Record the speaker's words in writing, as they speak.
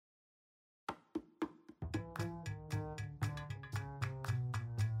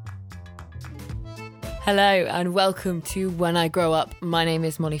Hello and welcome to When I Grow Up. My name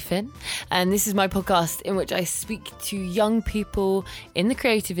is Mollie Finn and this is my podcast in which I speak to young people in the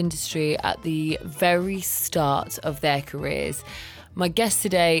creative industry at the very start of their careers. My guest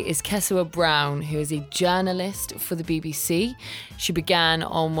today is Kesewaa Browne, who is a journalist for the BBC. She began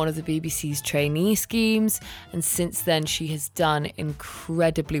on one of the BBC's trainee schemes and since then she has done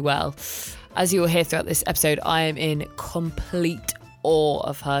incredibly well. As you will hear throughout this episode, I am in complete awe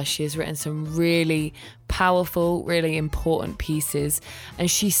of her. She has written some really powerful, really important pieces,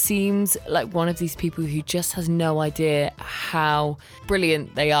 and she seems like one of these people who just has no idea how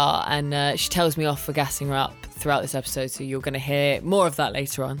brilliant they are, and she tells me off for gassing her up throughout this episode, so you're going to hear more of that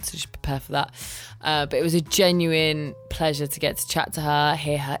later on, so just prepare for that. But it was a genuine pleasure to get to chat to her,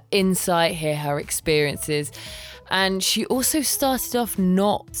 hear her insight, hear her experiences. And she also started off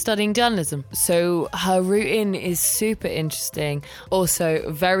not studying journalism. So her route in is super interesting. Also,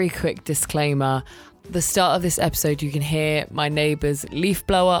 very quick disclaimer. The start of this episode, you can hear my neighbour's leaf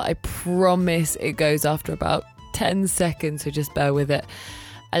blower. I promise it goes after about 10 seconds, so just bear with it.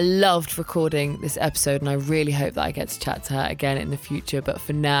 I loved recording this episode and I really hope that I get to chat to her again in the future. But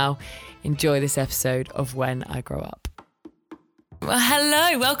for now, enjoy this episode of When I Grow Up. Well,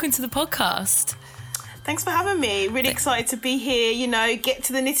 hello, welcome to the podcast. Thanks for having me. Really excited to be here, get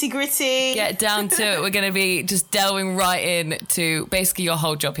to the nitty gritty. Get down to it. We're going to be just delving right in to basically your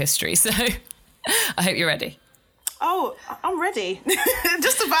whole job history. So I hope you're ready. Oh, I'm ready.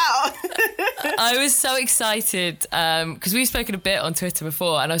 Just about. I was so excited because we've spoken a bit on Twitter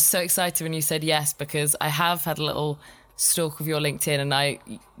before and I was so excited when you said yes because I have had a little stalk of your LinkedIn and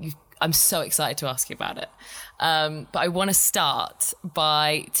I'm so excited to ask you about it. But I want to start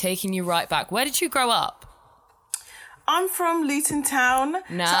by taking you right back. Where did you grow up? I'm from Luton Town.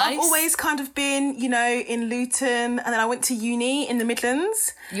 Nice. So I've always kind of been, in Luton, and then I went to uni in the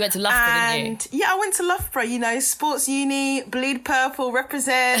Midlands. You went to Loughborough, didn't you? Yeah, I went to Loughborough, sports uni, bleed purple,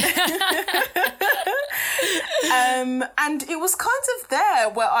 represent. And it was kind of there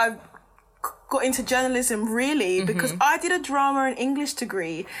where I got into journalism really because I did a drama and English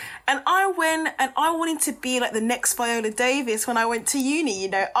degree and I went and I wanted to be like the next Viola Davis when I went to uni.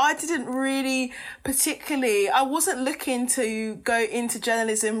 I didn't really I wasn't looking to go into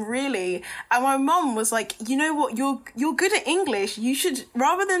journalism really, and my mum was like, you know what, you're good at English, you should,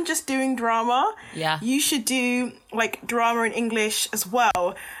 rather than just doing drama, you should do like drama and English as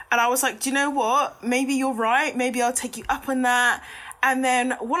well. And I was like, do you know what, maybe you're right, maybe I'll take you up on that. And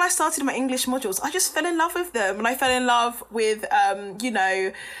then when I started my English modules, I just fell in love with them. And I fell in love with,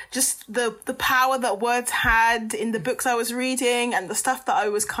 just the power that words had in the books I was reading and the stuff that I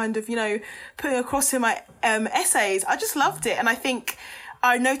was kind of, putting across in my essays. I just loved it. And I think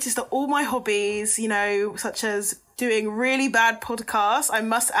I noticed that all my hobbies, such as doing really bad podcasts. I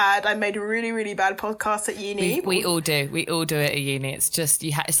must add, I made a really, really bad podcast at uni. We all do. We all do it at uni. It's just,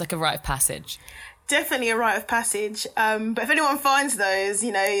 it's like a rite of passage. Definitely a rite of passage. But if anyone finds those,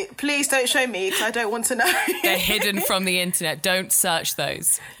 please don't show me because I don't want to know. They're hidden from the internet. Don't search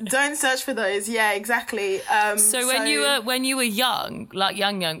those. Don't search for those. Yeah, exactly. So when you were young, like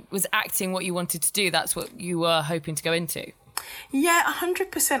young, was acting what you wanted to do? That's what you were hoping to go into? Yeah,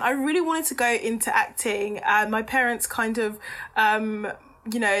 100%. I really wanted to go into acting. My parents kind of...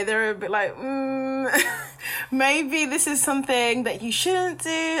 they're a bit like, maybe this is something that you shouldn't do.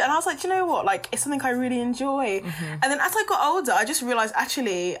 And I was like, do you know what? Like, it's something I really enjoy. And then as I got older, I just realised,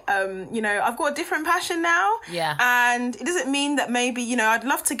 actually, I've got a different passion now. Yeah. And it doesn't mean that maybe, I'd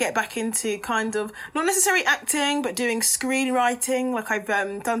love to get back into kind of, not necessarily acting, but doing screenwriting. Like, I've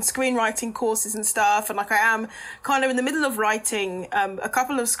done screenwriting courses and stuff. And like, I am kind of in the middle of writing a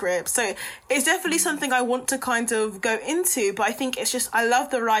couple of scripts. So it's definitely something I want to kind of go into. But I think it's just, I love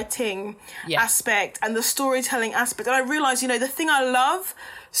the writing aspect and the storytelling aspect. And I realised, the thing I love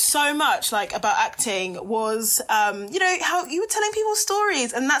so much like about acting was, how you were telling people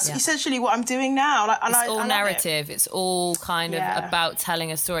stories. And that's essentially what I'm doing now. And it's all narrative. It's all kind of about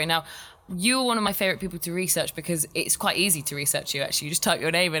telling a story. Now, you were one of my favourite people to research because it's quite easy to research you, actually. You just type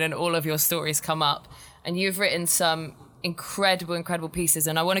your name in and all of your stories come up. And you've written some incredible pieces.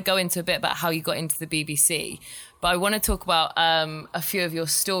 And I want to go into a bit about how you got into the BBC. But I want to talk about a few of your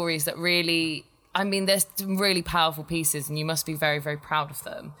stories that really, there's some really powerful pieces and you must be very, very proud of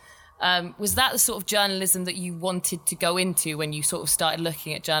them. Was that the sort of journalism that you wanted to go into when you sort of started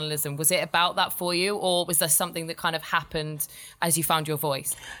looking at journalism? Was it about that for you, or was there something that kind of happened as you found your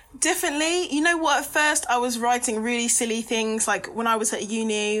voice? Definitely. You know what? At first, I was writing really silly things, like when I was at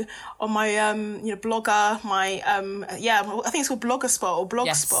uni on my blogger, my I think it's called Bloggerspot or Blogspot.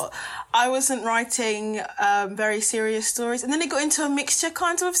 Yes. I wasn't writing very serious stories, and then it got into a mixture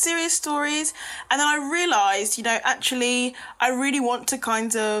kind of serious stories, and then I realised, actually, I really want to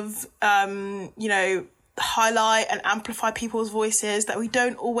kind of highlight and amplify people's voices that we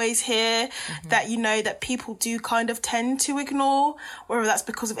don't always hear, that that people do kind of tend to ignore, whether that's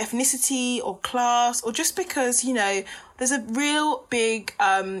because of ethnicity or class, or just because there's a real big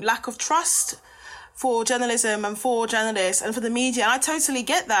lack of trust for journalism and for journalists and for the media, and I totally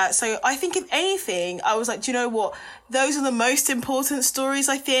get that. So I think, if anything, I was like, do you know what? Those are the most important stories,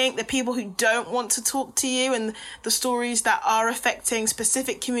 I think, the people who don't want to talk to you, and the stories that are affecting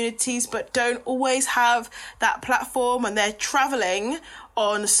specific communities but don't always have that platform, and they're travelling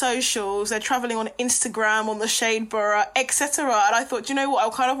on socials, they're travelling on Instagram, on the Shade Borough, etc. And I thought, you know what,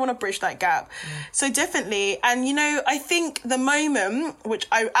 I kind of want to bridge that gap. So definitely. And, I think the moment which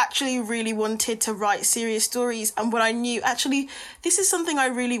I actually really wanted to write serious stories, and when I knew, actually, this is something I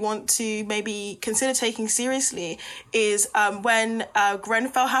really want to maybe consider taking seriously, is when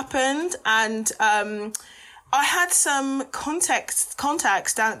Grenfell happened, and I had some contacts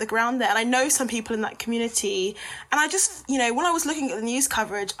down at the ground there, and I know some people in that community, and I just, when I was looking at the news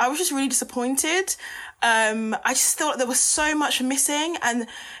coverage, I was just really disappointed. I just thought there was so much missing, and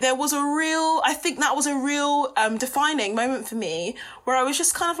there was I think that was a real defining moment for me, where I was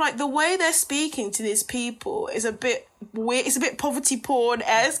just kind of like, the way they're speaking to these people is a bit weird. It's a bit poverty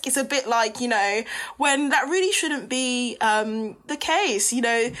porn-esque. It's a bit like, when that really shouldn't be the case.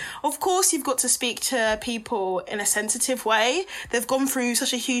 Of course you've got to speak to people in a sensitive way. They've gone through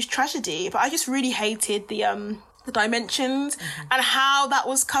such a huge tragedy, but I just really hated the dimensions and how that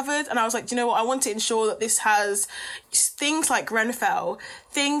was covered. And I was like, do you know what? I want to ensure that this has things like Grenfell,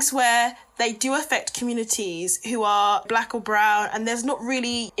 things where they do affect communities who are black or brown, and there's not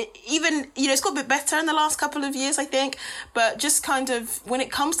really even, it's got a bit better in the last couple of years, I think, but just kind of when it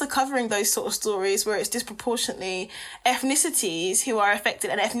comes to covering those sort of stories where it's disproportionately ethnicities who are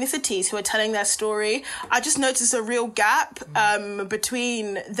affected and ethnicities who are telling their story, I just noticed a real gap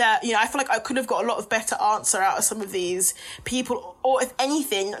between that. I feel like I could have got a lot of better answer out of some of these people, or if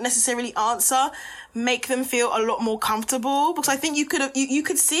anything, not necessarily answer, make them feel a lot more comfortable, because I think you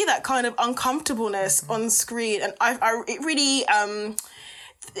could see that kind of uncomfortableness on screen, and it really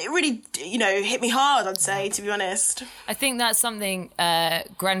hit me hard, I'd say, to be honest. I think that's something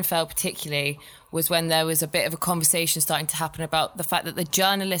Grenfell particularly was when there was a bit of a conversation starting to happen about the fact that the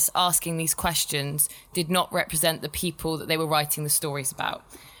journalists asking these questions did not represent the people that they were writing the stories about.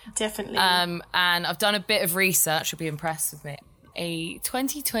 Definitely. And I've done a bit of research, you'll be impressed with me. A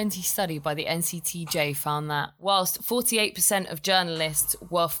 2020 study by the NCTJ found that whilst 48% of journalists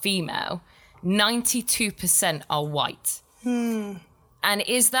were female, 92% are white. And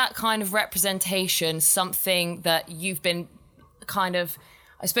is that kind of representation something that you've been kind of,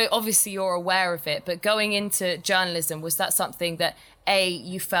 I suppose obviously you're aware of it, but going into journalism, was that something that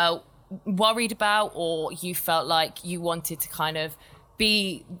you felt worried about, or you felt like you wanted to kind of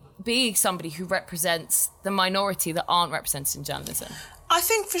be somebody who represents the minority that aren't represented in journalism? I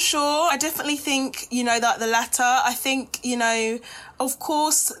think for sure. I definitely think, that the latter. I think, of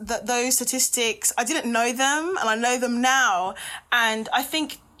course, that those statistics, I didn't know them and I know them now. And I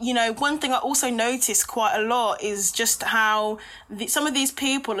think, one thing I also noticed quite a lot is just how some of these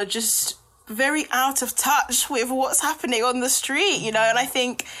people are just very out of touch with what's happening on the street, and I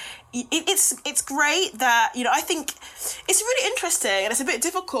think it's great that, I think it's really interesting, and it's a bit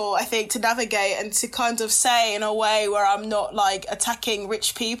difficult, I think, to navigate and to kind of say in a way where I'm not like attacking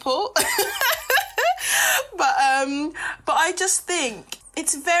rich people. But I just think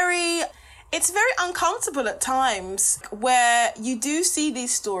it's very uncomfortable at times where you do see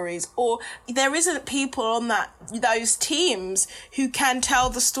these stories, or there isn't people on those teams who can tell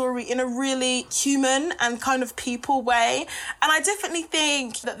the story in a really human and kind of people way. And I definitely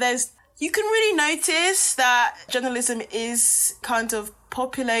think that you can really notice that journalism is kind of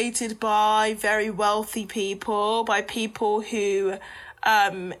populated by very wealthy people, by people who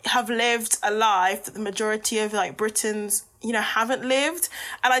have lived a life that the majority of Britons haven't lived.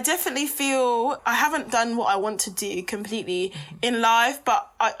 And I definitely feel I haven't done what I want to do completely in life,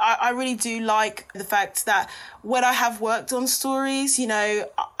 but I really do like the fact that when I have worked on stories, I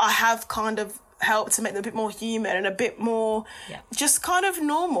have kind of helped to make them a bit more human and a bit more just kind of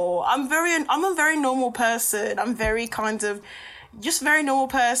normal. I'm a very normal person. I'm very kind of, just very normal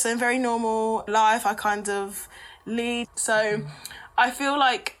person, very normal life I kind of lead. So I feel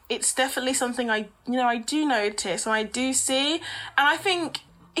like it's definitely something I do notice and I do see. And I think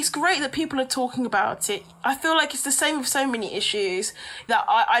it's great that people are talking about it. I feel like it's the same with so many issues that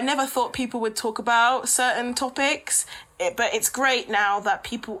I never thought people would talk about certain topics, but it's great now that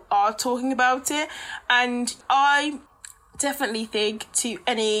people are talking about it. And I definitely think to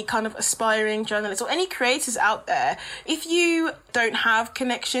any kind of aspiring journalist or any creators out there, if you don't have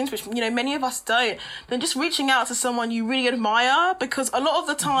connections, which many of us don't, then just reaching out to someone you really admire, because a lot of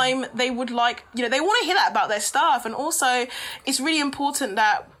the time they would like, they want to hear that about their staff. And also it's really important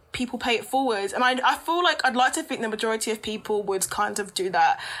that people pay it forward. And I feel like I'd like to think the majority of people would kind of do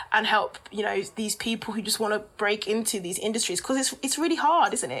that and help, these people who just want to break into these industries, because it's really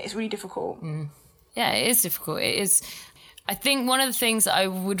hard, isn't it? It's really difficult. Yeah, it is difficult. It is. I think one of the things that I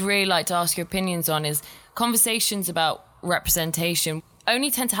would really like to ask your opinions on is conversations about representation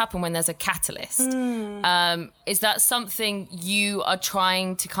only tend to happen when there's a catalyst. Is that something you are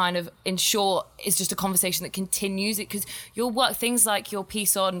trying to kind of ensure is just a conversation that continues? Because your work, things like your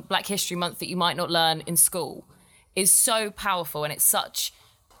piece on Black History Month that you might not learn in school, is so powerful and it's such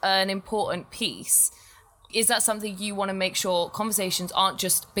an important piece. Is that something you want to make sure conversations aren't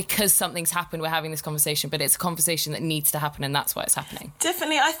just because something's happened, we're having this conversation, but it's a conversation that needs to happen and that's why it's happening?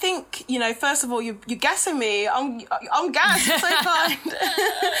 Definitely. I think, first of all, you're gassing me. I'm gassed. So kind.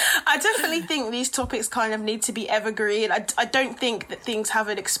 I definitely think these topics kind of need to be evergreen. I don't think that things have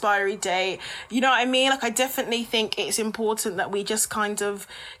an expiry date. You know what I mean? Like, I definitely think it's important that we just kind of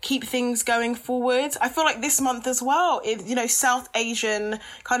keep things going forward. I feel like this month as well is, South Asian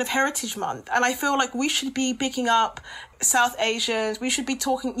kind of Heritage Month. And I feel like we should be picking up South Asians. We should be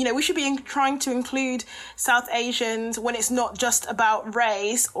talking, we should be trying to include South Asians when it's not just about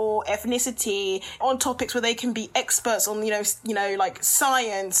race or ethnicity, on topics where they can be experts on, like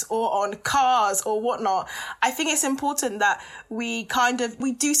science or on cars or whatnot. I think it's important that we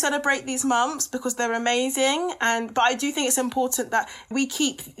do celebrate these months because they're amazing. But I do think it's important that we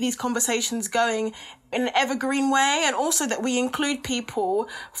keep these conversations going in an evergreen way, and also that we include people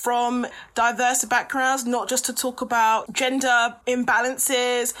from diverse backgrounds, not just to talk about gender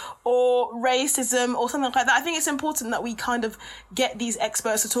imbalances or racism or something like that. I think it's important that we kind of get these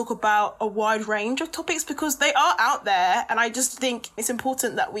experts to talk about a wide range of topics because they are out there, and I just think it's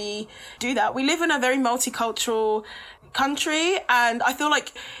important that we do that. We live in a very multicultural country, and I feel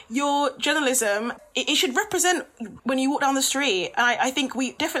like your journalism, it should represent when you walk down the street. And I think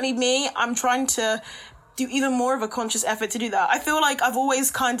I'm trying to do even more of a conscious effort to do that. I feel like I've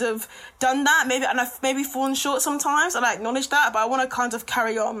always kind of done that, and I've maybe fallen short sometimes, and I acknowledge that, but I want to kind of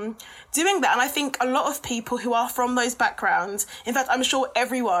carry on doing that. And I think a lot of people who are from those backgrounds, in fact, I'm sure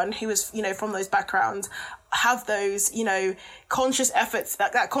everyone who is, from those backgrounds, have those, conscious efforts,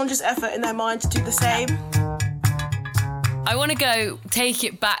 that conscious effort in their mind to do the same. I want to take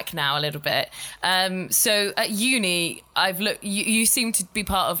it back now a little bit. So at uni, you seem to be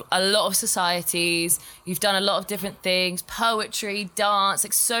part of a lot of societies. You've done a lot of different things, poetry, dance,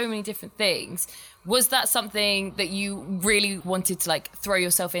 like so many different things. Was that something that you really wanted to throw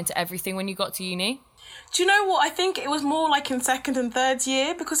yourself into everything when you got to uni? Do you know what? I think it was more in second and third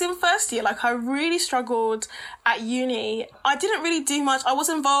year, because in first year, I really struggled at uni. I didn't really do much. I was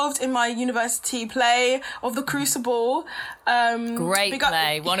involved in my university play of The Crucible. Great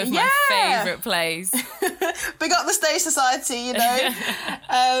play. One of my favourite plays. Big up the Stage Society,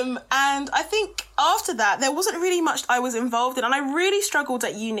 And I think after that, there wasn't really much I was involved in, and I really struggled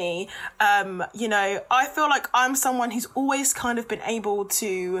at uni. I feel like I'm someone who's always kind of been able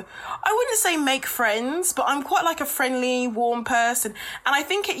to, I wouldn't say make friends, but I'm quite a friendly, warm person. And I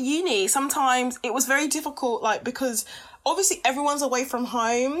think at uni, sometimes it was very difficult, because obviously everyone's away from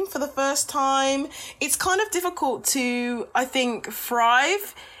home for the first time. It's kind of difficult to, I think,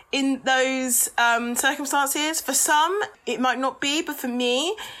 thrive in those circumstances. For some, it might not be, but for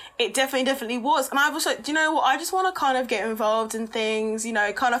me, it definitely was. And I was like, do you know what? I just want to kind of get involved in things,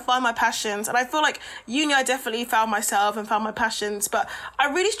 kind of find my passions. And I feel like uni, I definitely found myself and found my passions, but I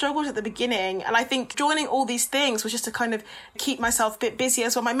really struggled at the beginning. And I think joining all these things was just to kind of keep myself a bit busy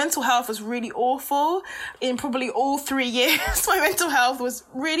as well. My mental health was really awful in probably all 3 years. My mental health was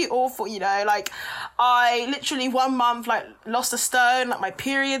really awful, I literally 1 month, lost a stone, my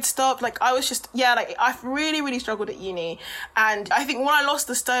period stopped. I was just, I really, really struggled at uni. And I think when I lost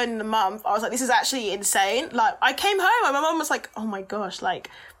the stone in a month, I was like, this is actually insane. I came home and my mum was like, oh my gosh,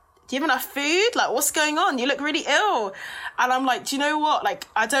 do you have enough food? Like, what's going on? You look really ill. And I'm like, do you know what? Like,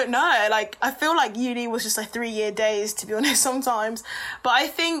 I don't know. Like, I feel like uni was just like 3-year days, to be honest, sometimes. But I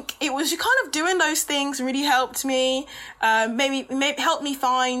think it was kind of doing those things really helped me, maybe helped me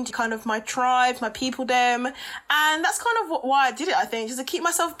find kind of my tribe, my peopledom. And that's kind of why I did it, I think, just to keep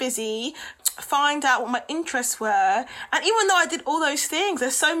myself busy, find out what my interests were. And even though I did all those things,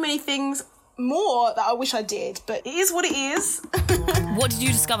 there's so many things more that I wish I did, but it is what it is. What did you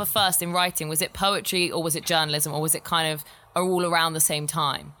discover first in writing? Was it poetry or was it journalism, or was it kind of all around the same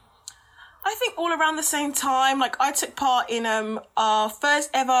time? I think all around the same time. Like, I took part in our first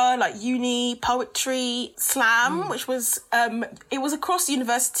ever like uni poetry slam, which was it was across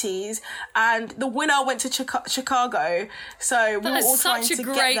universities, and the winner went to Chicago. So we were all trying to get there. That's such a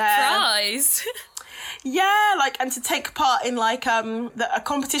great prize. Yeah, like, and to take part in like a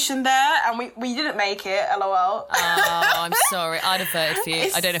competition there, and we didn't make it, lol. Oh, I'm sorry. I'd have voted for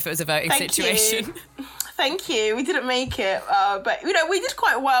you. I don't know if it was a voting situation. Thank you. We didn't make it, but you know, we did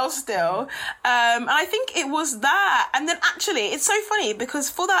quite well still. And I think it was that. And then actually, it's so funny because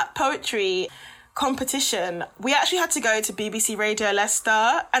for that poetry competition, we actually had to go to BBC Radio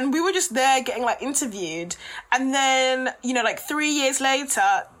Leicester, and we were just there getting like interviewed. And then, you know, like 3 years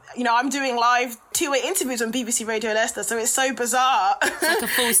later, you know, I'm doing live 2-way interviews on BBC Radio Leicester, so it's so bizarre. It's like a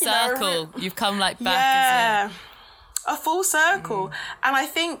full circle. You've come like back, isn't it? A full circle. And I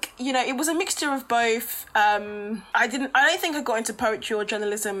think, you know, it was a mixture of both. I don't think I got into poetry or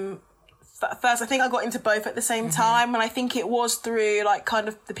journalism first. I think I got into both at the same time, and I think it was through like kind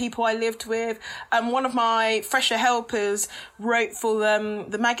of the people I lived with. One of my fresher helpers wrote for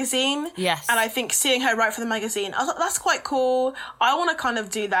the magazine. Yes. And I think seeing her write for the magazine, I was like, that's quite cool. I want to kind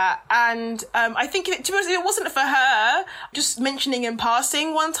of do that. And I think to be honest, if it wasn't for her just mentioning in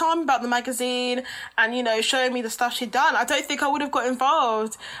passing one time about the magazine and, you know, showing me the stuff she'd done, I don't think I would have got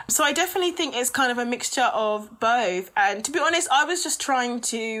involved. So I definitely think it's kind of a mixture of both. And to be honest, I was just trying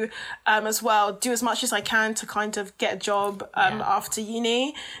to as well do as much as I can to kind of get a job after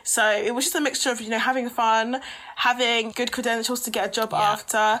uni. So it was just a mixture of, you know, having fun, having good credentials to get a job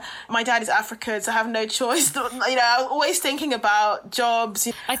after. My dad is African, so I have no choice. You know, I was always thinking about jobs.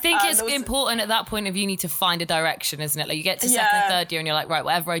 I think it's important at that point of uni to find a direction, isn't it? Like, you get to second, third year and you're like, right,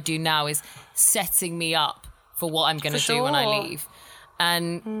 whatever I do now is setting me up for what I'm going to do when I leave.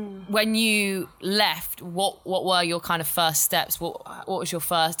 And when you left, what were your kind of first steps? What was your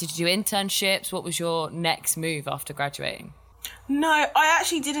first? Did you do internships? What was your next move after graduating? No, I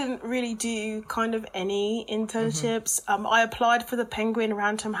actually didn't really do kind of any internships. I applied for the Penguin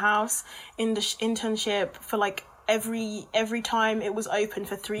Random House in the internship for like every time it was open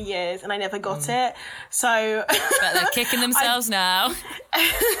for 3 years, and I never got it. So but they're kicking themselves now.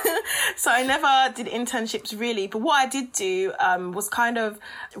 So I never did internships really, but what I did do was kind of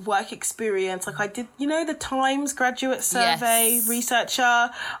work experience. Like, I did, you know, the Times graduate survey researcher.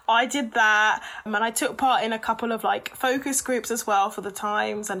 I did that, and I took part in a couple of like focus groups as well for the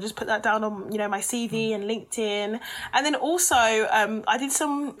Times, and just put that down on, you know, my CV and LinkedIn. And then also I did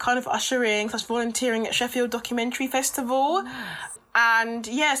some kind of ushering / volunteering at Sheffield Documentary Festival. And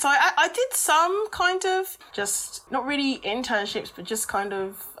yeah, so I did some kind of just not really internships, but just kind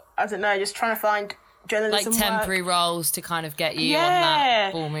of, I don't know, just trying to find journalism like temporary roles to kind of get you on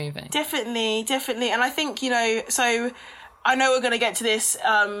that ball moving. Definitely. And I think, you know, so I know we're going to get to this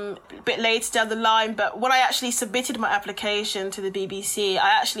a bit later down the line, but when I actually submitted my application to the BBC,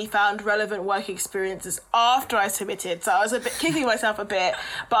 I actually found relevant work experiences after I submitted. So I was a bit kicking myself a bit,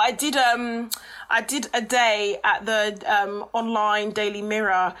 but I did a day at the online Daily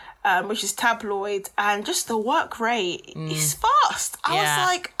Mirror, which is tabloid, and just the work rate is fast. I was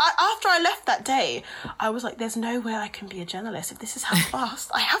like, after I left that day, I was like, there's no way I can be a journalist if this is how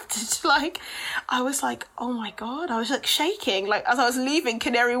fast I have to, like, I was like, oh my God, I was like shaking, like as I was leaving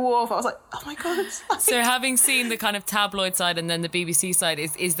Canary Wharf, I was like, oh my God. So having seen the kind of tabloid side and then the BBC side,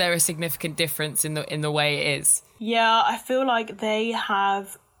 is there a significant difference in the way it is? Yeah, I feel like they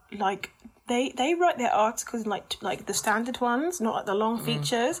have like, They write their articles in like the standard ones, not like the long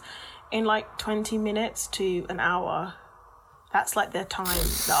features, in like 20 minutes to an hour. That's like their time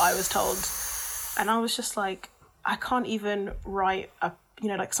that I was told. And I was just like, I can't even write a, you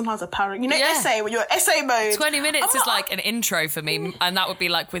know, like sometimes a paragraph, you know, essay, when you're essay mode. 20 minutes is like an intro for me, and that would be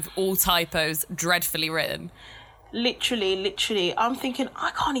like with all typos dreadfully written. Literally, I'm thinking,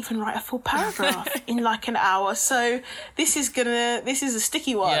 I can't even write a full paragraph in like an hour. So this is a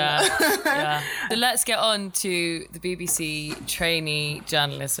sticky one. Yeah. So let's get on to the BBC trainee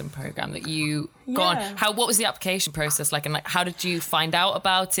journalism programme that you got on. What was the application process like? And like, how did you find out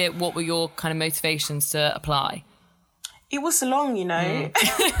about it? What were your kind of motivations to apply? It was long, you know.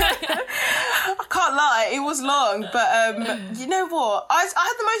 I can't lie, it was long. But you know what? I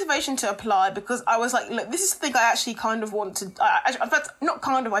had the motivation to apply because I was like, look, this is something I actually kind of want to... in fact, not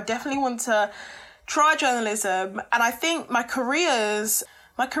kind of, I definitely want to try journalism. And I think my careers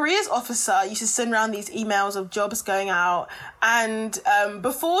officer used to send around these emails of jobs going out. And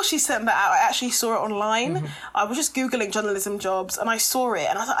before she sent that out, I actually saw it online. Mm-hmm. I was just Googling journalism jobs and I saw it.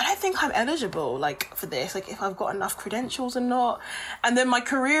 And I was like, I don't think I'm eligible for this, if I've got enough credentials or not. And then my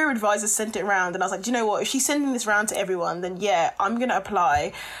career advisor sent it around and I was like, do you know what? If she's sending this round to everyone, then yeah, I'm going to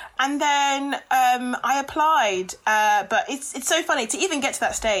apply. And then I applied, but it's so funny to even get to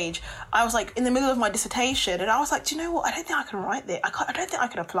that stage. I was in the middle of my dissertation, and I was like, "Do you know what? I don't think I can write this. I don't think I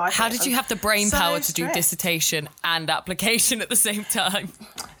can apply." How did you have the brain power to do dissertation and application at the same time?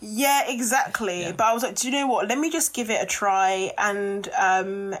 Yeah, exactly. Yeah. But I was like, "Do you know what? Let me just give it a try." And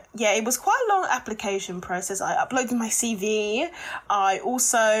it was quite a long application process. I uploaded my CV. I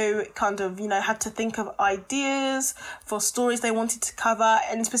also kind of had to think of ideas for stories they wanted to cover,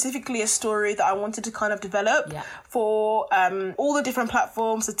 and specifically a story that I wanted to kind of develop for all the different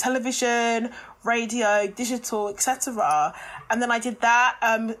platforms, the television, radio, digital, etc. And then I did that.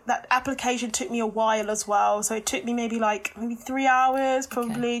 That application took me a while as well. So it took me maybe 3 hours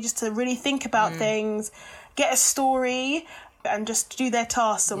probably just to really think about things, get a story and just do their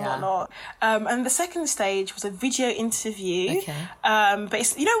tasks and whatnot. And the second stage was a video interview. Okay. But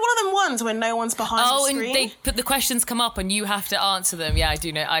it's, one of them ones when no one's behind the screen. Oh, and they put the questions come up and you have to answer them. Yeah, I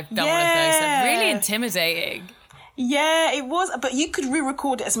do know. I've done one of those. They're really intimidating. Yeah, it was, but you could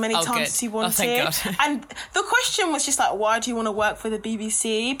re-record it as many times as you wanted. Oh, thank God. And the question was just why do you want to work for the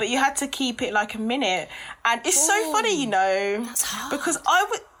BBC? But you had to keep it a minute. And it's so funny, That's hard. Because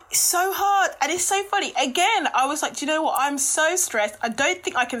it's so hard and it's so funny. Again, I was like, do you know what? I'm so stressed. I don't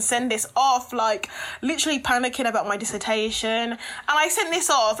think I can send this off. Literally panicking about my dissertation. And I sent this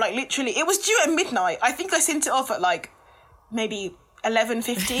off, literally, it was due at midnight. I think I sent it off at maybe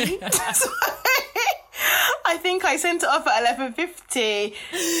 11:50. I think I sent it off at 11:50.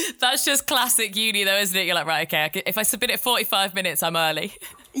 That's just classic uni though, isn't it? You're like, right, okay, if I submit it 45 minutes, I'm early.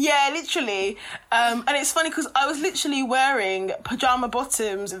 Yeah, literally. And it's funny because I was literally wearing pyjama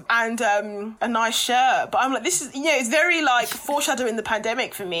bottoms and a nice shirt. But I'm like, this is, it's very foreshadowing the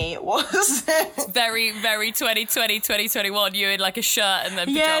pandemic for me. It was. It's very, very 2020, 2021. You in a shirt and then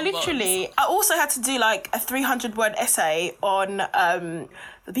pyjama literally. bottoms. I also had to do a 300-word essay on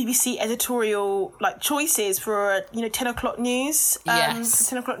the BBC editorial choices for 10 o'clock news. Yes.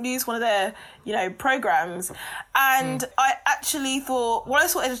 10 o'clock news, one of their programs. And I actually thought, when I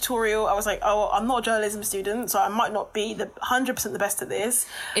saw editorial, I was like, oh, I'm not a journalism student, so I might not be 100% the best at this.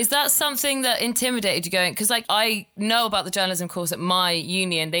 Is that something that intimidated you going? Because I know about the journalism course at my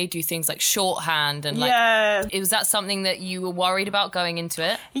uni and they do things like shorthand and was that something that you were worried about going into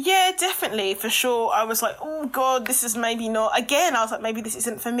it? Yeah, definitely, for sure. I was like, oh God, this is maybe not, again, I was like, maybe this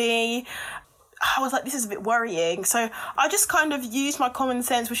isn't for me. I was like, this is a bit worrying. So I just kind of used my common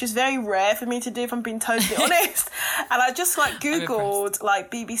sense, which is very rare for me to do if I'm being totally honest. And I just Googled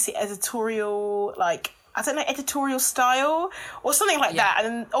BBC editorial, I don't know, editorial style or something like that. And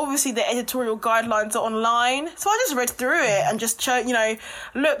then obviously the editorial guidelines are online. So I just read through it and just,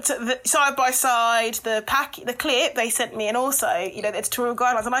 looked at the side by side, the clip they sent me and also, the editorial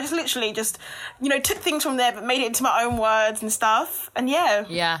guidelines. And I just literally just, took things from there but made it into my own words and stuff. And yeah.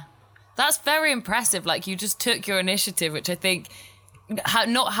 Yeah. That's very impressive. You just took your initiative, which I think,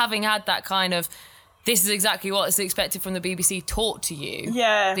 not having had that kind of, this is exactly what is expected from the BBC taught to you.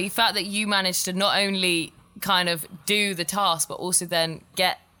 Yeah. The fact that you managed to not only kind of do the task, but also then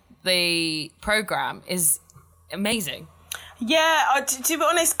get the programme is amazing. Yeah, to be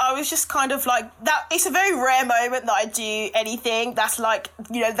honest, I was just kind of that. It's a very rare moment that I do anything that's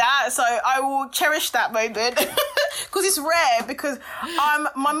that. So I will cherish that moment because it's rare. Because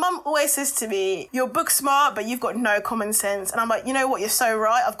my mum always says to me, "You're book smart, but you've got no common sense." And I'm like, you know what? You're so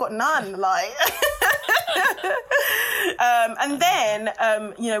right. I've got none. And then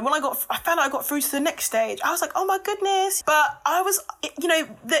when I found out I got through to the next stage, I was like, oh my goodness. But I was,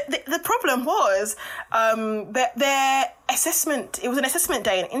 the problem was their assessment. It was an assessment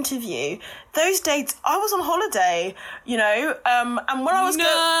day, an interview. Those dates, I was on holiday, and when I was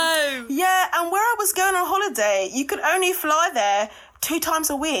and where I was going on holiday, you could only fly there 2 times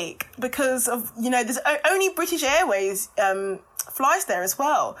a week because of there's only British Airways flies there as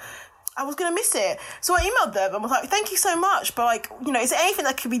well. I was going to miss it. So I emailed them and was like, thank you so much. But is there anything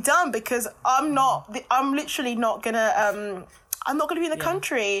that could be done? Because I'm literally not going to, I'm not going to be in the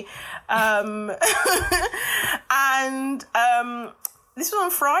country. And this was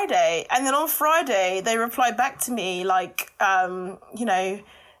on Friday, and then on Friday they replied back to me like, you know,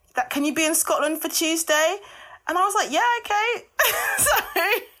 that can you be in Scotland for Tuesday? And I was like, yeah, okay. So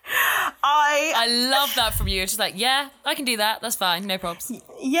I love that from you. It's just like, yeah, I can do that. That's fine. No problems.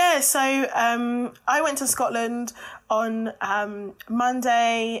 Yeah. So I went to Scotland on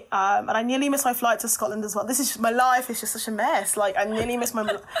Monday, and I nearly missed my flight to Scotland as well. This is just, my life is just such a mess. Like, I nearly missed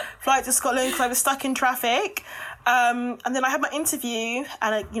my flight to Scotland because I was stuck in traffic. And then I had my interview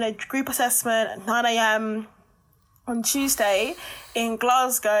and a, you know, group assessment at 9 a.m. on Tuesday in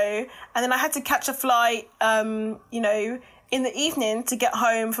Glasgow, and then I had to catch a flight, you know, in the evening to get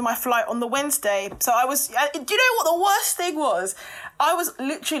home for my flight on the Wednesday. So I was, do you know what the worst thing was? I was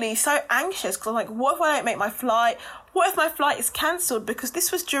literally so anxious because I'm like, what if I don't make my flight? What if my flight is cancelled? Because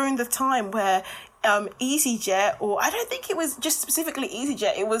this was during the time where EasyJet, or I don't think it was just specifically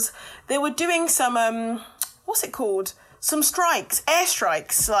EasyJet, it was, they were doing some, what's it called? Some strikes,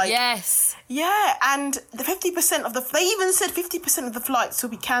 airstrikes, like. Yes. Yeah, and the 50% of they even said 50% of the flights will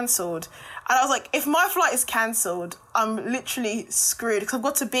be cancelled. And I was like, if my flight is cancelled, I'm literally screwed because I've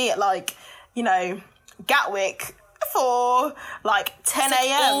got to be at like, you know, Gatwick for like 10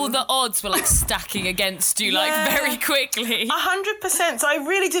 a.m. All the odds were like stacking against you, like very quickly. 100%. So I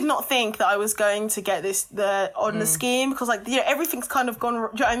really did not think that I was going to get the scheme because, like, you know, everything's kind of gone. Do you know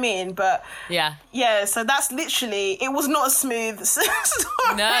what I mean? But yeah. So that's literally, it was not a smooth story.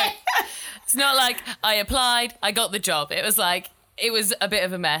 No, it's not like I applied, I got the job. It was like, it was a bit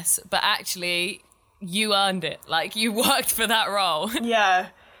of a mess, but actually you earned it. Like, you worked for that role. Yeah.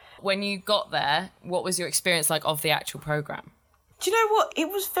 When you got there, what was your experience like of the actual programme? Do you know what? It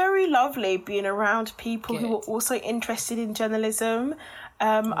was very lovely being around people who were also interested in journalism.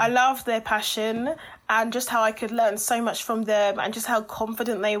 I loved their passion and just how I could learn so much from them and just how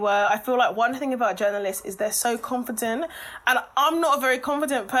confident they were. I feel like one thing about journalists is they're so confident, and I'm not a very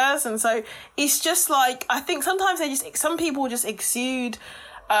confident person. So it's just like, I think sometimes some people just exude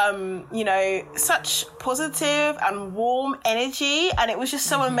you know, such positive and warm energy, and it was just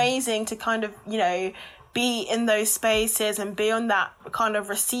so amazing to kind of, you know, be in those spaces and be on that kind of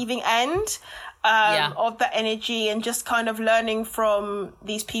receiving end of that energy, and just kind of learning from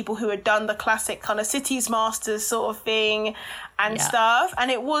these people who had done the classic kind of cities masters sort of thing and stuff. And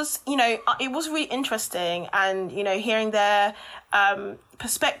it was, you know, it was really interesting, and, you know, hearing their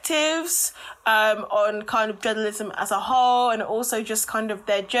perspectives on kind of journalism as a whole, and also just kind of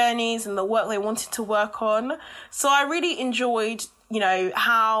their journeys and the work they wanted to work on. So I really enjoyed, you know,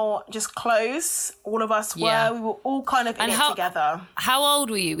 how just close all of us were. We were all kind of in it together. How old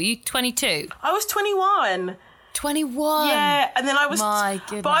were you? Were you 22? I was 21. 21? Yeah, and then I was... My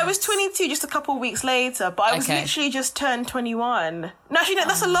goodness. But I was 22 just a couple of weeks later, but I was literally just turned 21. No, actually, no,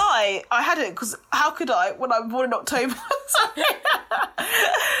 that's a lie. I had it, because how could I when I was born in October? Sorry.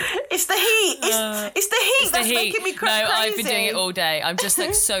 It's the heat. It's the heat that's making me crazy. No, I've been doing it all day. I'm just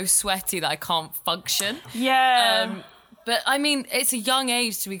like so sweaty that I can't function. Yeah. But I mean, it's a young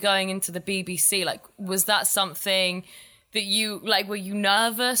age to be going into the BBC. Like, was that something that you, like, were you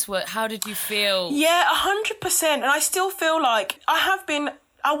nervous? How did you feel? Yeah, 100%. And I still feel like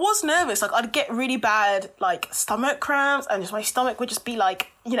I was nervous. Like, I'd get really bad, like, stomach cramps, and just my stomach would just be, like,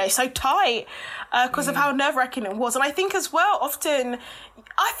 you know, so tight because of how nerve-wracking it was. And I think as well, often,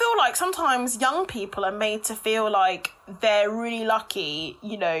 I feel like sometimes young people are made to feel like they're really lucky,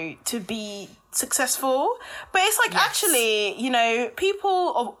 you know, to be successful. But it's like, actually, you know,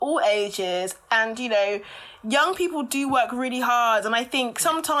 people of all ages and, you know, young people do work really hard. And I think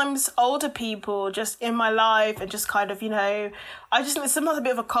sometimes older people just in my life and just kind of, you know, I just think there's sometimes a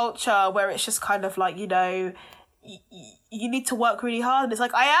bit of a culture where it's just kind of like, you know, you need to work really hard. And it's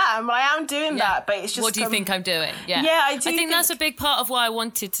like, I am doing that, but it's just... What do you think I'm doing? Yeah, I think that's a big part of why I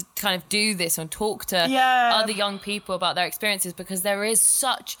wanted to kind of do this and talk to other young people about their experiences, because there is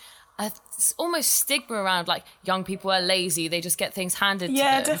such a almost stigma around, like, young people are lazy, they just get things handed to them.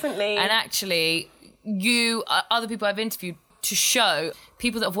 Yeah, definitely. And actually, other people I've interviewed to show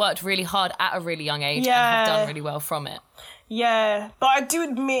people that have worked really hard at a really young age and have done really well from it. Yeah, but I do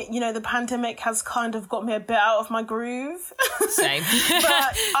admit, you know, the pandemic has kind of got me a bit out of my groove. Same.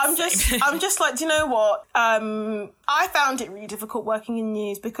 But I'm just like, do you know what? I found it really difficult working in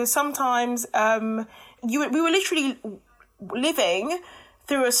news because sometimes we were literally living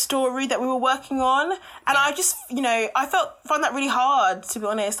through a story that we were working on, and I just, you know, I found that really hard, to be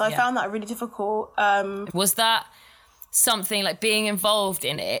honest. I found that really difficult. Was that something, like being involved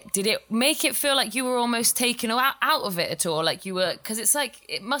in it, did it make it feel like you were almost taken out of it at all? Like you were, because it's like,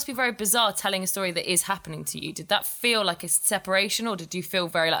 it must be very bizarre telling a story that is happening to you. Did that feel like a separation, or did you feel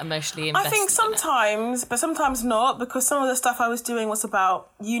very like emotionally invested? I think sometimes, but sometimes not, because some of the stuff I was doing was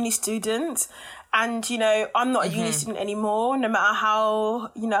about uni students. And, you know, I'm not a uni student anymore, no matter how,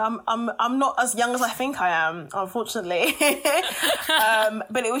 you know, I'm not as young as I think I am, unfortunately.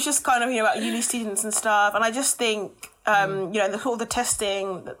 But it was just kind of, you know, about uni students and stuff. And I just think, you know, all the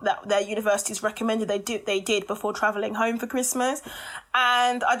testing that their universities recommended they did before travelling home for Christmas.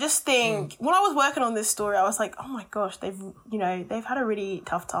 And I just think, when I was working on this story, I was like, oh my gosh, they've had a really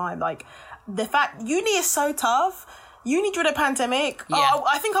tough time. Like, the fact, uni is so tough. Uni during a pandemic,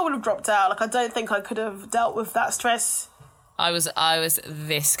 I think I would have dropped out. Like, I don't think I could have dealt with that stress. I was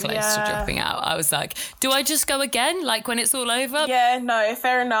this close to dropping out. I was like, do I just go again? Like, when it's all over? Yeah, no,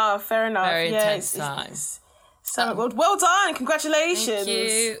 fair enough. Very intense time. So, well done. Congratulations. Thank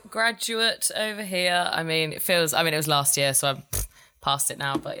you. Graduate over here. I mean, it was last year, so I'm past it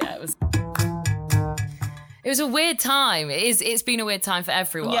now. But yeah, it was a weird time. It's been a weird time for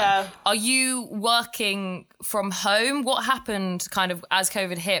everyone. Yeah. Are you working from home? What happened kind of as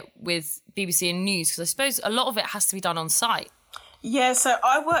COVID hit with BBC and News? Because I suppose a lot of it has to be done on site. Yeah, so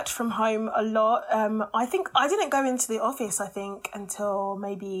I worked from home a lot. I think I didn't go into the office, until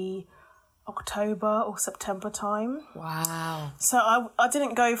maybe October or September time. Wow. So I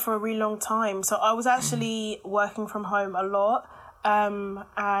didn't go for a really long time. So I was actually working from home a lot.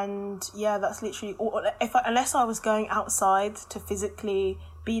 And yeah, that's literally all. Unless I was going outside to physically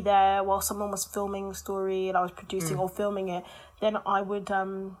be there while someone was filming a story and I was producing or filming it, then I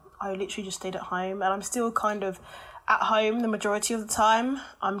literally just stayed at home. And I'm still kind of at home the majority of the time.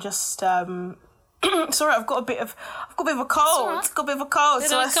 I'm just sorry, I've got a bit of a cold. Right. Got a bit of a cold,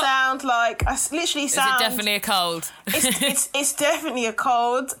 so I sound like I literally sound. Is it definitely a cold? It's definitely a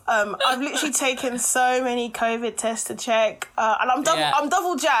cold. I've literally taken so many COVID tests to check, and I'm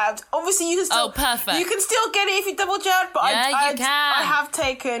double jabbed. Obviously, you can still perfect. You can still get it if you're double jabbed, but you can. I have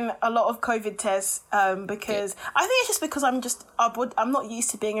taken a lot of COVID tests because I think it's just because I'm not used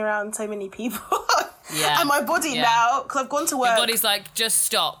to being around so many people. Yeah. And my body now, because I've gone to work. Your body's like, just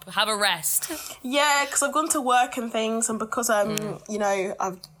stop, have a rest. Yeah, because I've gone to work and things, and because you know,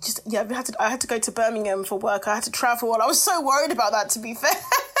 I had to go to Birmingham for work. I had to travel, and I was so worried about that, to be fair.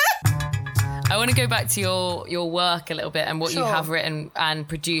 I want to go back to your work a little bit and what you have written and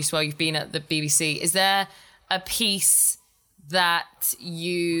produced while you've been at the BBC. Is there a piece that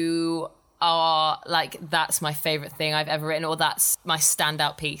you are like, that's my favourite thing I've ever written, or that's my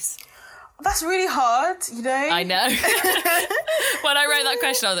standout piece? That's really hard, you know? I know. When I wrote that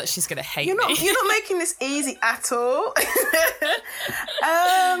question, I was like, she's going to hate me. You're not making this easy at all. Do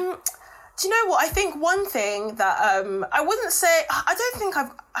you know what? I think one thing that I wouldn't say, I don't think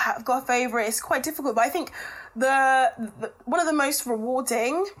I've got a favourite. It's quite difficult, but I think the one of the most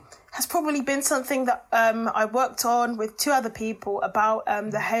rewarding has probably been something that I worked on with two other people about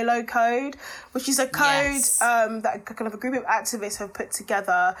the Halo Code, which is a code that kind of a group of activists have put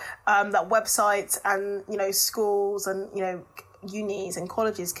together, that websites and, you know, schools and, you know, unis and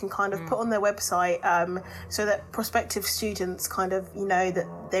colleges can kind of put on their website, so that prospective students kind of, you know, that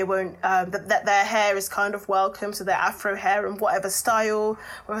they won't, that their hair is kind of welcome, so their afro hair in whatever style,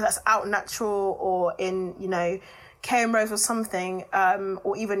 whether that's out natural or in, you know, cornrows or something,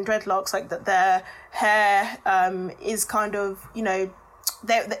 or even dreadlocks, like that their hair is kind of, you know,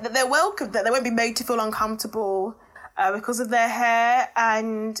 they're welcome, that they won't be made to feel uncomfortable because of their hair.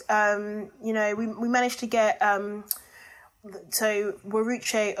 And you know, we managed to get so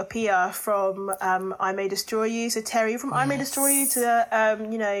Waruche Opia from I May Destroy You, so Terry from I May Destroy You, to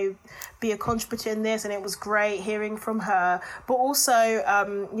you know, be a contributor in this, and it was great hearing from her. But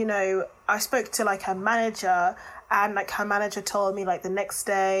also you know, I spoke to like her manager, and like her manager told me like the next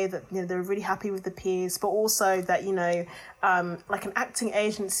day that, you know, they were really happy with the piece, but also that, you know, like an acting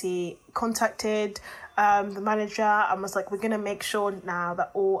agency contacted the manager and was like, we're going to make sure now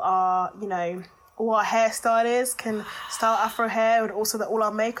that all our, you know, all our hairstylists can style afro hair, and also that all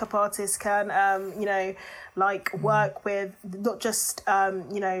our makeup artists can, you know, like work with not just,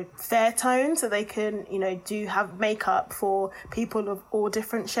 you know, fair tones, so they can, you know, have makeup for people of all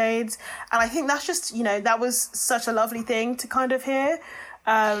different shades. And I think that's just, you know, that was such a lovely thing to kind of hear.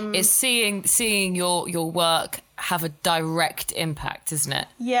 It's seeing your work have a direct impact, isn't it?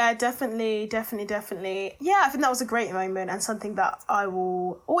 Yeah, definitely. Yeah, I think that was a great moment and something that I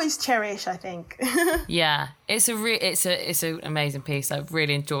will always cherish, I think. Yeah, it's an amazing piece. I've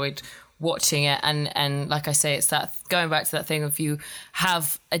really enjoyed watching it. And like I say, it's that going back to that thing of you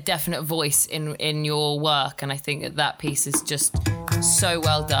have a definite voice in your work. And I think that piece is just so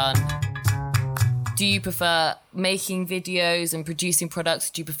well done. Do you prefer making videos and producing products?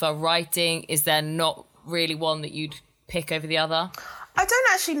 Do you prefer writing? Is there not really one that you'd pick over the other? I don't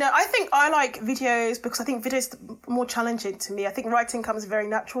actually know. I think I like videos because I think videos are more challenging to me. I think writing comes very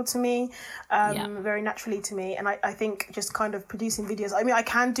natural to me, very naturally to me. And I think just kind of producing videos, I mean, I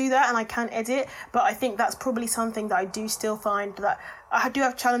can do that and I can edit, but I think that's probably something that I do still find that I do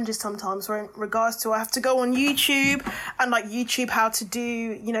have challenges sometimes where in regards to I have to go on YouTube and like YouTube how to do,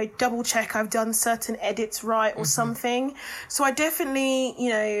 you know, double check I've done certain edits right or something. So I definitely, you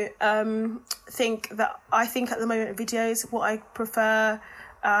know, think at the moment videos, what I prefer,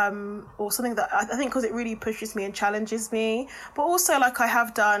 or something that I think because it really pushes me and challenges me. But also like I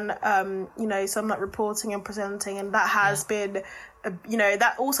have done, you know, some like reporting and presenting, and that has been, you know,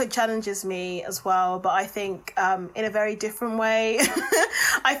 that also challenges me as well, but I think in a very different way.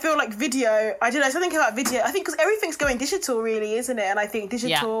 I feel like video, I don't know, something about video, I think because everything's going digital really, isn't it? And I think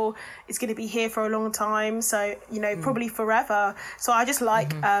digital is going to be here for a long time, so, you know, probably forever. So I just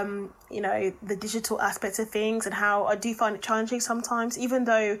like, you know, the digital aspects of things and how I do find it challenging sometimes, even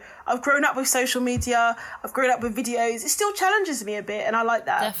though I've grown up with social media, I've grown up with videos, it still challenges me a bit, and I like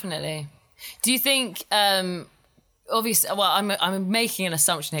that. Definitely. Do you think... obviously, well, I'm making an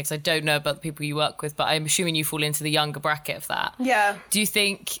assumption here because I don't know about the people you work with, but I'm assuming you fall into the younger bracket of that. Yeah. Do you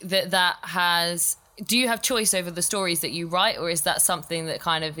think that has... Do you have choice over the stories that you write, or is that something that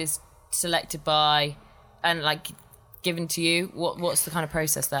kind of is selected by and like given to you? What's the kind of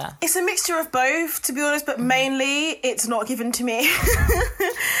process there? It's a mixture of both, to be honest, but mainly it's not given to me.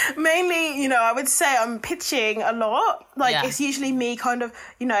 Mainly, you know, I would say I'm pitching a lot. Like it's usually me kind of,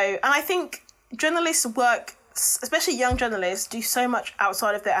 you know, and I think journalists work, especially young journalists, do so much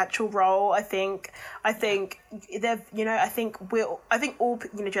outside of their actual role. I think they've, you know, I think all,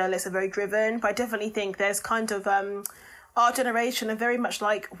 you know, journalists are very driven, but I definitely think there's kind of our generation are very much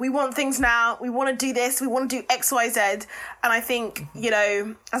like, we want things now, we want to do this, we want to do X, Y, Z. And I think, you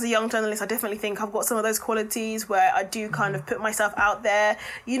know, as a young journalist, I definitely think I've got some of those qualities where I do kind of put myself out there.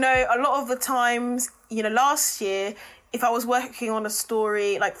 You know, a lot of the times, you know, last year, if I was working on a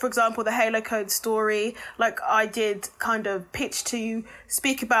story, like, for example, the Halo Code story, like, I did kind of pitch to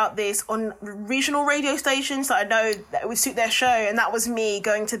speak about this on regional radio stations that I know that it would suit their show. And that was me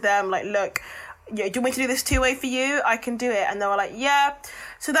going to them, like, look, do you want me to do this two-way for you? I can do it. And they were like, yeah.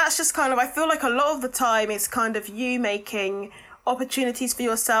 So that's just kind of, I feel like a lot of the time it's kind of you making opportunities for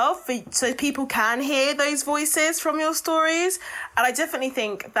yourself so people can hear those voices from your stories. And I definitely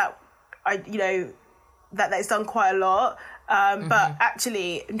think that, that is done quite a lot, but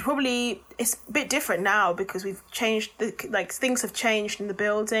actually probably it's a bit different now because we've changed, things have changed in the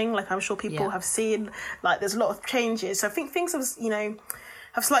building, like I'm sure people have seen, like there's a lot of changes, so I think things have, you know,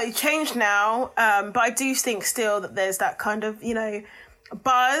 have slightly changed now, but I do think still that there's that kind of, you know,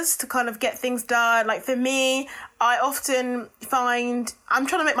 buzz to kind of get things done. Like for me, I often find I'm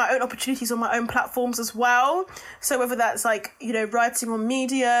trying to make my own opportunities on my own platforms as well. So whether that's like, you know, writing on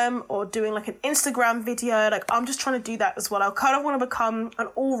Medium or doing like an Instagram video, like I'm just trying to do that as well. I kind of want to become an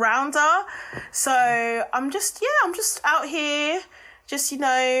all-rounder. So I'm just out here, just, you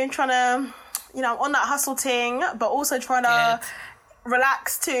know, trying to, you know, on that hustle thing, but also trying to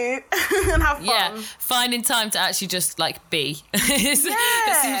relax too and have fun. Yeah, finding time to actually just like be.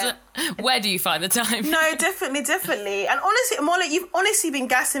 Where do you find the time? No, definitely. And honestly, Mollie, you've honestly been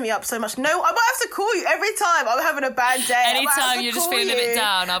gassing me up so much. No, I might have to call you every time I'm having a bad day. Anytime you're just feeling a bit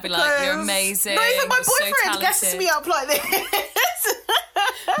down, I'll be like, you're amazing. No, even my boyfriend gasses me up like this.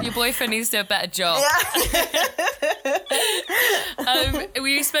 Your boyfriend needs to do a better job. Yeah.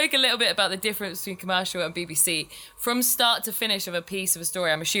 We spoke a little bit about the difference between commercial and BBC. From start to finish of a piece of a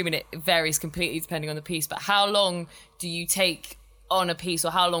story, I'm assuming it varies completely depending on the piece, but how long do you take on a piece,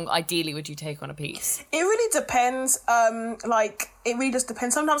 or how long ideally would you take on a piece? It really depends. It really just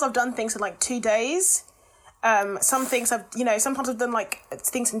depends. Sometimes I've done things in like 2 days. Some things sometimes I've done like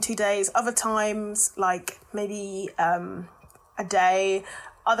things in 2 days. Other times, like maybe a day.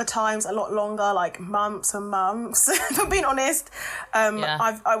 Other times a lot longer, like months and months. If I'm being honest,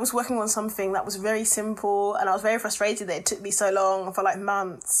 I was working on something that was very simple, and I was very frustrated that it took me so long, for like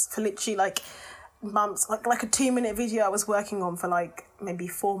months, for literally like months, like a 2-minute video I was working on for like maybe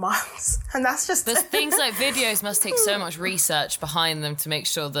 4 months, and that's just. But things like videos must take so much research behind them to make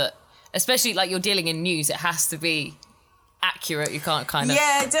sure that, especially like you're dealing in news, it has to be accurate. You can't kind of.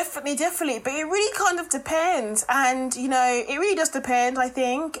 Yeah, definitely. But it really kind of depends, and you know, it really does depend. I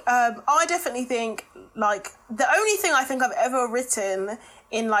think. I definitely think like the only thing I think I've ever written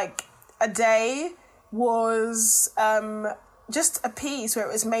in like a day was just a piece where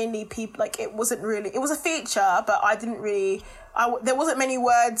it was mainly people, like it was a feature, but I didn't really, there wasn't many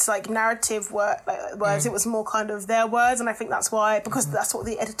words, like narrative words, it was more kind of their words, and I think that's why, because that's what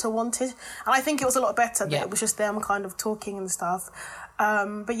the editor wanted, and I think it was a lot better that it was just them kind of talking and stuff.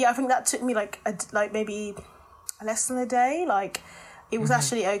 But yeah, I think that took me like maybe less than a day, like it was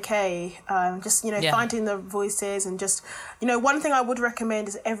actually okay. Just, finding the voices and just, one thing I would recommend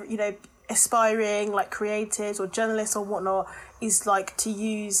is aspiring like creatives or journalists or whatnot is like to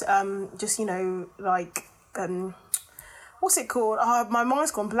use what's it called? Oh, my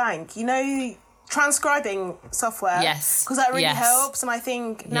mind's gone blank. Transcribing software. Yes. Because that really helps. And I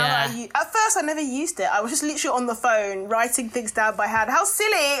think now that at first I never used it. I was just literally on the phone writing things down by hand. How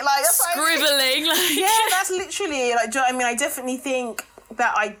silly! Like that's scribbling. That's literally like. Do you know what I mean? I definitely think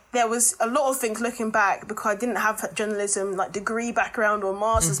that there was a lot of things looking back, because I didn't have a journalism like degree background or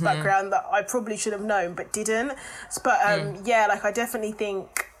master's background that I probably should have known but didn't. But I definitely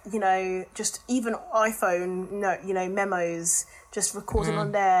think just even iPhone memos, just recording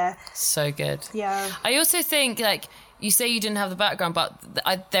on there. So good. Yeah. I also think, like, you say you didn't have the background,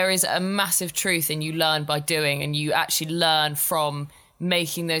 but there is a massive truth in you learn by doing, and you actually learn from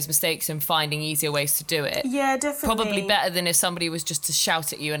making those mistakes and finding easier ways to do it. Yeah, definitely. Probably better than if somebody was just to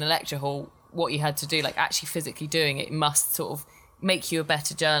shout at you in a lecture hall what you had to do. Like, actually physically doing it must sort of make you a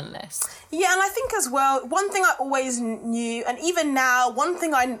better journalist. Yeah, and I think as well, one thing I always knew, and even now, one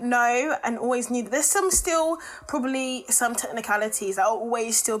thing I know and always knew, that there's probably some technicalities that I'll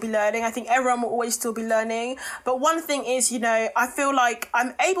always still be learning. I think everyone will always still be learning. But one thing is, I feel like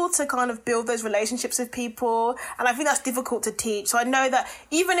I'm able to kind of build those relationships with people, and I think that's difficult to teach. So I know that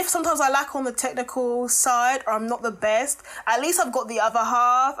even if sometimes I lack on the technical side or I'm not the best, at least I've got the other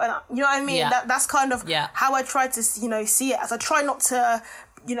half, and you know what I mean? Yeah. That's kind of how I try to, see it, as I try not to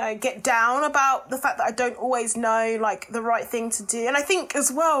get down about the fact that I don't always know like the right thing to do. And I think as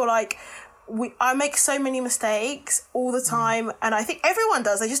well, like I make so many mistakes all the time, and I think everyone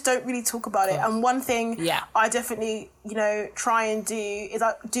does. They just don't really talk about it. And one thing I definitely try and do is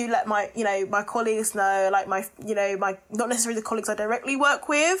I do let my my colleagues know, like my not necessarily the colleagues I directly work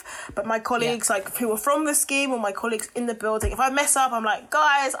with, but my colleagues like who are from the scheme or my colleagues in the building. If I mess up, I'm like,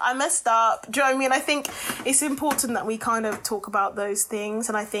 guys, I messed up. Do you know what I mean? I think it's important that we kind of talk about those things,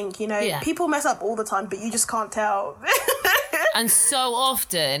 and I think people mess up all the time, but you just can't tell. And so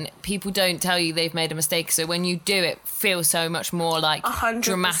often people don't tell you they've made a mistake, so when you do, it feels so much more like 100%.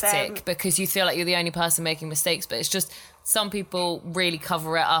 Dramatic, because you feel like you're the only person making mistakes. But it's just some people really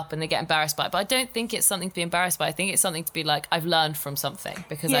cover it up and they get embarrassed by it. But I don't think it's something to be embarrassed by. I think it's something to be like, I've learned from something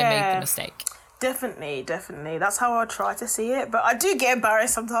because I made the mistake. Definitely. That's how I try to see it. But I do get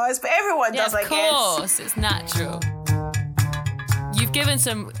embarrassed sometimes, but everyone does, I guess. Of course, it's natural. You've given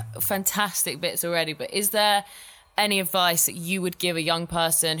some fantastic bits already, but is there any advice that you would give a young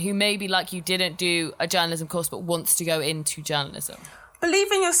person who maybe, like you, didn't do a journalism course but wants to go into journalism?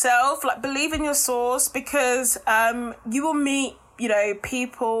 Believe in yourself, like believe in your source, because you will meet,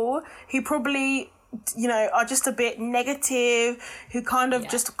 people who probably, are just a bit negative, who kind of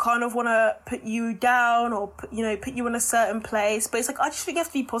just kind of want to put you down or, put you in a certain place. But it's like, I just think you have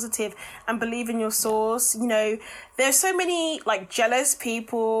to be positive and believe in your source. There's so many like jealous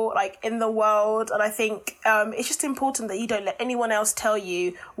people like in the world. And I think it's just important that you don't let anyone else tell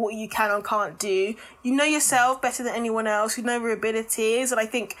you what you can or can't do. You know yourself better than anyone else. You know your abilities. And I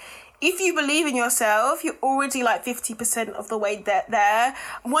think if you believe in yourself, you're already like 50% of the way there.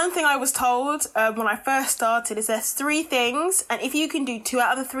 One thing I was told when I first started is there's 3 things, and if you can do 2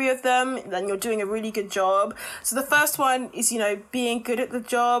 out of the 3 of them, then you're doing a really good job. So the first one is, being good at the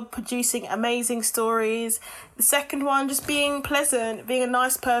job, producing amazing stories. The second one, just being pleasant, being a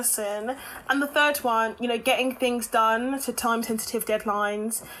nice person. And the third one, getting things done to time-sensitive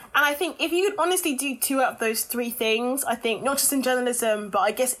deadlines. And I think if you could honestly do 2 out of those 3 things, I think not just in journalism, but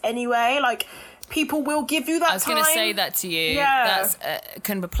I guess anyway, like people will give you that time. I was going to say that to you. Yeah. That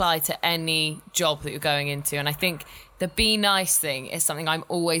can apply to any job that you're going into. And I think the be nice thing is something I'm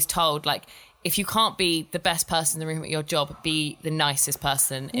always told, like, if you can't be the best person in the room at your job, be the nicest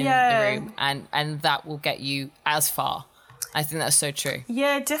person in the room, and that will get you as far. I think that's so true.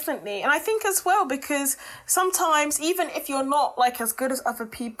 Yeah, definitely. And I think as well, because sometimes even if you're not like as good as other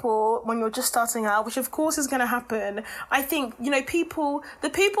people when you're just starting out, which of course is going to happen, I think, the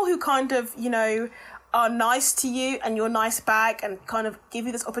people who kind of, are nice to you and you're nice back and kind of give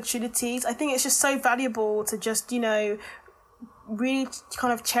you those opportunities, I think it's just so valuable to just, really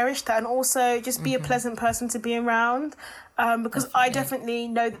kind of cherish that, and also just be a pleasant person to be around. Because I definitely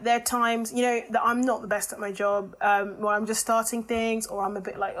know that there are times, you know, that I'm not the best at my job, where I'm just starting things, or I'm a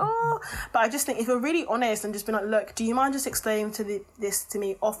bit like, but I just think if you're really honest and just be like, look, do you mind just explaining this to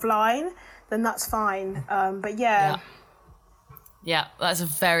me offline? Then that's fine. But Yeah, that's a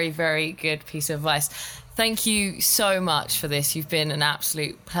very, very good piece of advice. Thank you so much for this. You've been an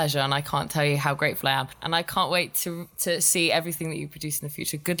absolute pleasure, and I can't tell you how grateful I am. And I can't wait to see everything that you produce in the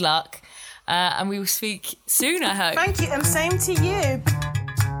future. Good luck. And we will speak soon, I hope. Thank you, and same to you.